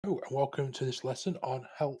Hello and welcome to this lesson on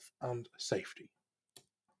health and safety.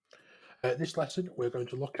 This lesson we're going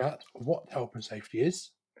to look at what health and safety is,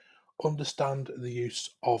 understand the use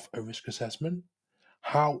of a risk assessment,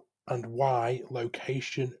 how and why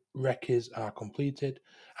location recces are completed,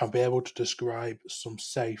 and be able to describe some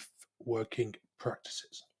safe working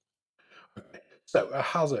practices. Okay, so a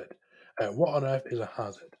hazard. What on earth is a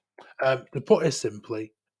hazard? To put it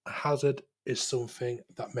simply, a hazard is something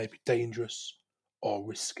that may be dangerous or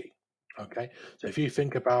risky. Okay, so if you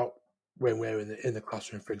think about when we're in the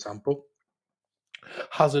classroom, for example,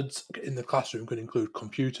 hazards in the classroom can include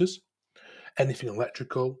computers, anything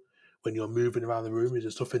electrical. When you're moving around the room, is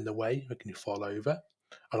there stuff in the way? Can you fall over?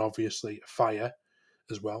 And obviously, fire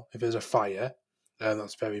as well. If there's a fire,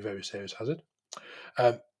 that's very, very serious hazard.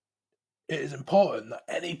 Um, it is important that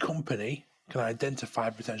any company can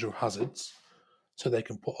identify potential hazards so they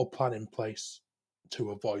can put a plan in place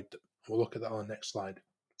to avoid them. We'll look at that on the next slide.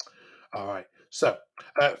 All right. So,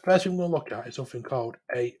 first thing we're going to look at is something called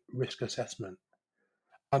a risk assessment.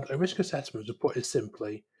 And a risk assessment, to put it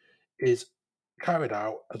simply, is carried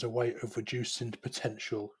out as a way of reducing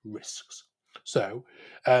potential risks. So,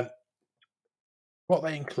 what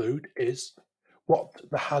they include is what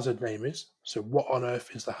the hazard name is. So, what on earth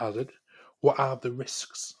is the hazard? What are the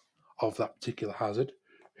risks of that particular hazard?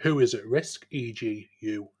 Who is at risk, e.g.,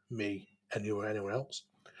 you, me, anyone else?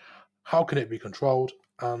 How can it be controlled?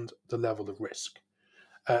 And the level of risk.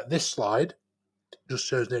 This slide just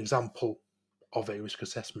shows an example of a risk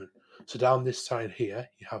assessment. So, down this side here,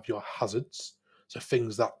 you have your hazards, so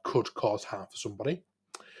things that could cause harm for somebody.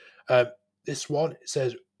 This one, it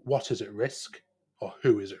says what is at risk, or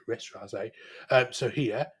who is at risk, should I say. So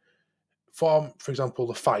here, for example,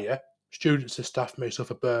 the fire, students and staff may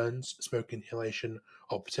suffer burns, smoke inhalation,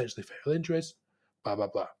 or potentially fatal injuries, blah, blah,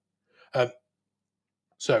 blah.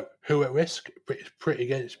 So who at risk? Pretty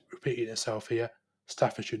again, it's repeating itself here.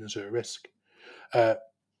 Staff and students are at risk.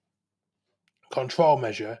 Control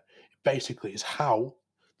measure basically is how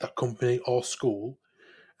that company or school,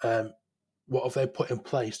 what have they put in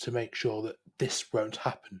place to make sure that this won't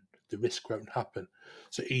happen, the risk won't happen.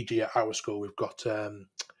 So, e.g., at our school, we've got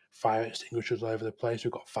fire extinguishers all over the place,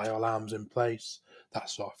 we've got fire alarms in place, that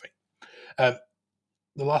sort of thing.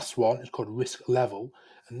 The last one is called risk level,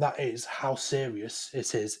 and that is how serious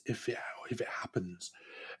it is if it happens.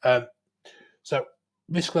 So,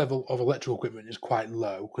 risk level of electrical equipment is quite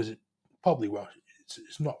low because it probably won't.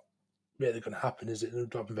 It's not really going to happen, is it? It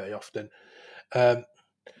doesn't happen very often.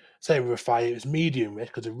 Same with a fire, it's medium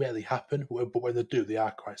risk because it rarely happen, but when they do, they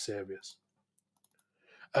are quite serious.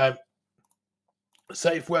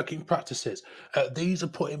 Safe working practices. These are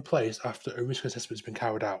put in place after a risk assessment has been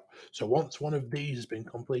carried out. So once one of these has been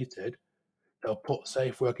completed, they'll put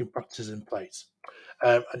safe working practices in place.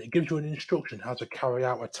 And it gives you an instruction how to carry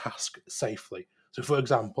out a task safely. So for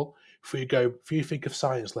example, if you think of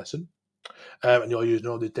science lesson, and you're using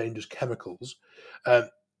all these dangerous chemicals,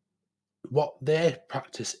 what their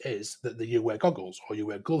practice is that you wear goggles or you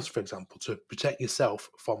wear gloves, for example, to protect yourself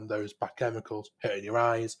from those bad chemicals hurting your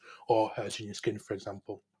eyes or hurting your skin, for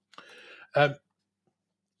example.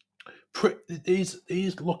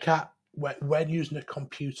 These look at when using a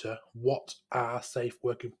computer, what are safe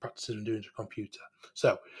working practices when doing to a computer.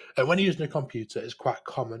 So, when you're using a computer, it's quite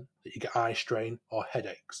common that you get eye strain or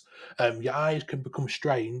headaches. Your eyes can become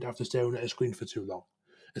strained after staring at a screen for too long,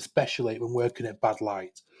 especially when working at bad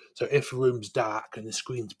light. So, if the room's dark and the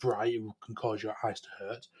screen's bright, it can cause your eyes to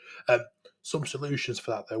hurt. Some solutions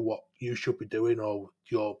for that, though, what you should be doing, or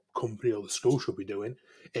your company or the school should be doing,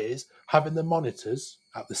 is having the monitors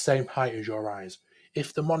at the same height as your eyes.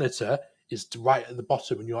 If the monitor is right at the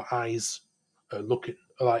bottom and your eyes are looking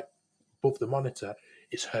like above the monitor,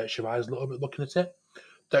 it hurts your eyes a little bit looking at it.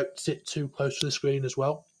 Don't sit too close to the screen as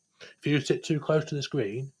well. If you sit too close to the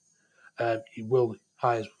screen, your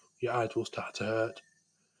eyes will start to hurt.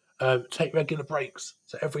 Take regular breaks.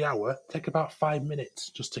 So every hour, take about 5 minutes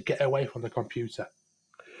just to get away from the computer.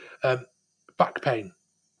 Back pain,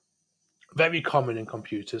 very common in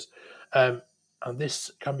computers, and this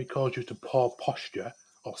can be caused due to poor posture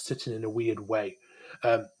or sitting in a weird way.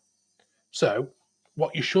 So,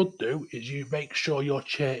 what you should do is you make sure your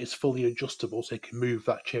chair is fully adjustable so you can move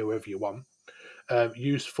that chair wherever you want.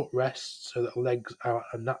 Use footrests so that legs are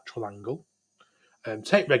at a natural angle.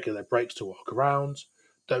 Take regular breaks to walk around.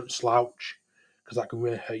 Don't slouch because that can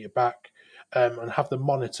really hurt your back. And have the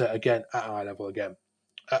monitor again at eye level again.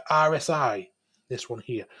 RSI, this one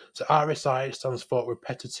here. So RSI stands for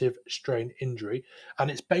repetitive strain injury,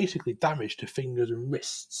 and it's basically damage to fingers and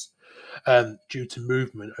wrists due to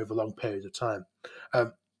movement over long periods of time.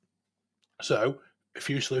 So A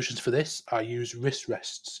few solutions for this: I use wrist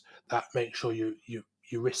rests that make sure your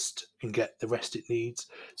wrist can get the rest it needs,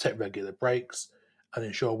 set regular breaks, and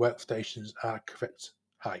ensure workstations are correct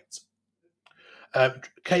height.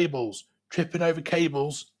 Cables. Tripping over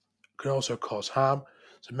cables can also cause harm,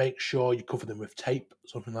 so make sure you cover them with tape,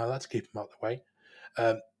 something like that, to keep them out of the way.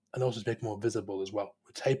 And also to make them more visible as well.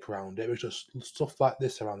 With tape around it, with just stuff like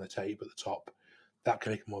this around the tape at the top, that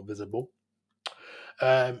can make it more visible.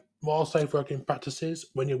 More safe working practices: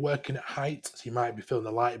 when you're working at height, so you might be filling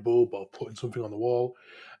a light bulb or putting something on the wall,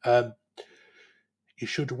 you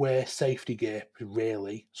should wear safety gear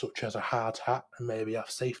really, such as a hard hat, and maybe have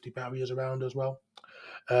safety barriers around as well.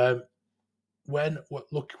 When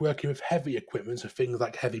working with heavy equipment, so things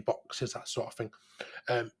like heavy boxes, that sort of thing,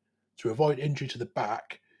 to avoid injury to the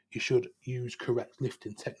back, you should use correct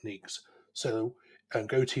lifting techniques. So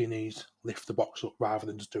go to your knees, lift the box up rather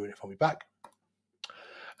than just doing it from your back.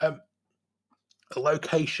 A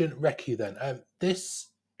location recce then. This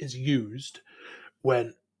is used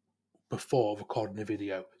when before recording a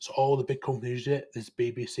video. So all the big companies use it. There's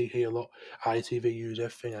BBC here a lot, ITV use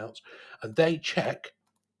everything else, and they check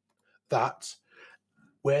that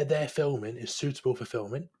where they're filming is suitable for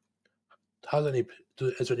filming.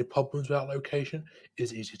 Is there any problems with that location?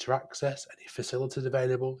 Is it easy to access? Any facilities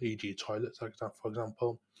available, e.g. toilets, for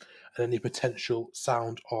example? And any potential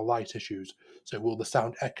sound or light issues. So will the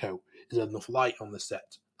sound echo? Is there enough light on the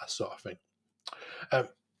set? That sort of thing.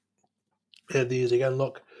 Here these again,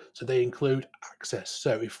 look. So they include access.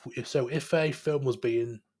 So if a film was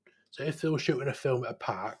being, so if they were shooting a film at a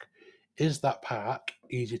park, is that park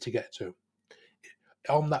easy to get to?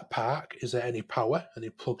 On that park, is there any power, any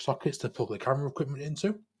plug sockets to plug the camera equipment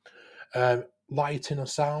into? Lighting or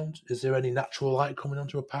sound, is there any natural light coming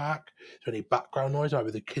onto a park? Is there any background noise, either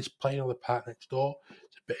the kids playing on the park next door? There's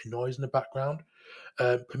a bit of noise in the background.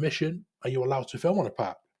 Permission, are you allowed to film on a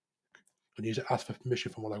park? And you ask for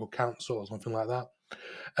permission from a local council or something like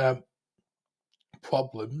that.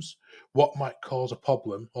 Problems, what might cause a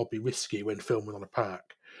problem or be risky when filming on a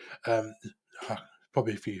park?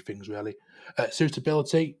 Probably a few things really.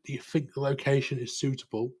 Suitability, do you think the location is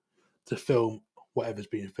suitable to film whatever's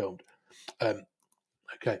being filmed?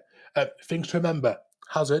 Okay. Things to remember: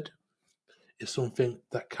 hazard is something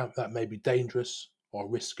that may be dangerous or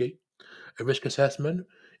risky. A risk assessment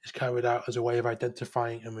is carried out as a way of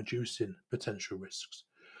identifying and reducing potential risks.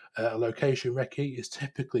 A location recce is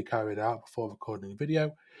typically carried out before recording a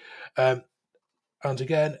video. And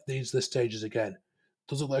again, these are the stages again.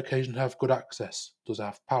 Does the location have good access? Does it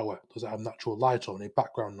have power? Does it have natural light or any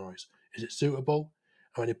background noise? Is it suitable?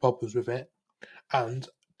 Are any problems with it? And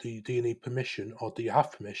do you need permission, or do you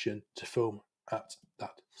have permission to film at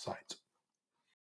that site?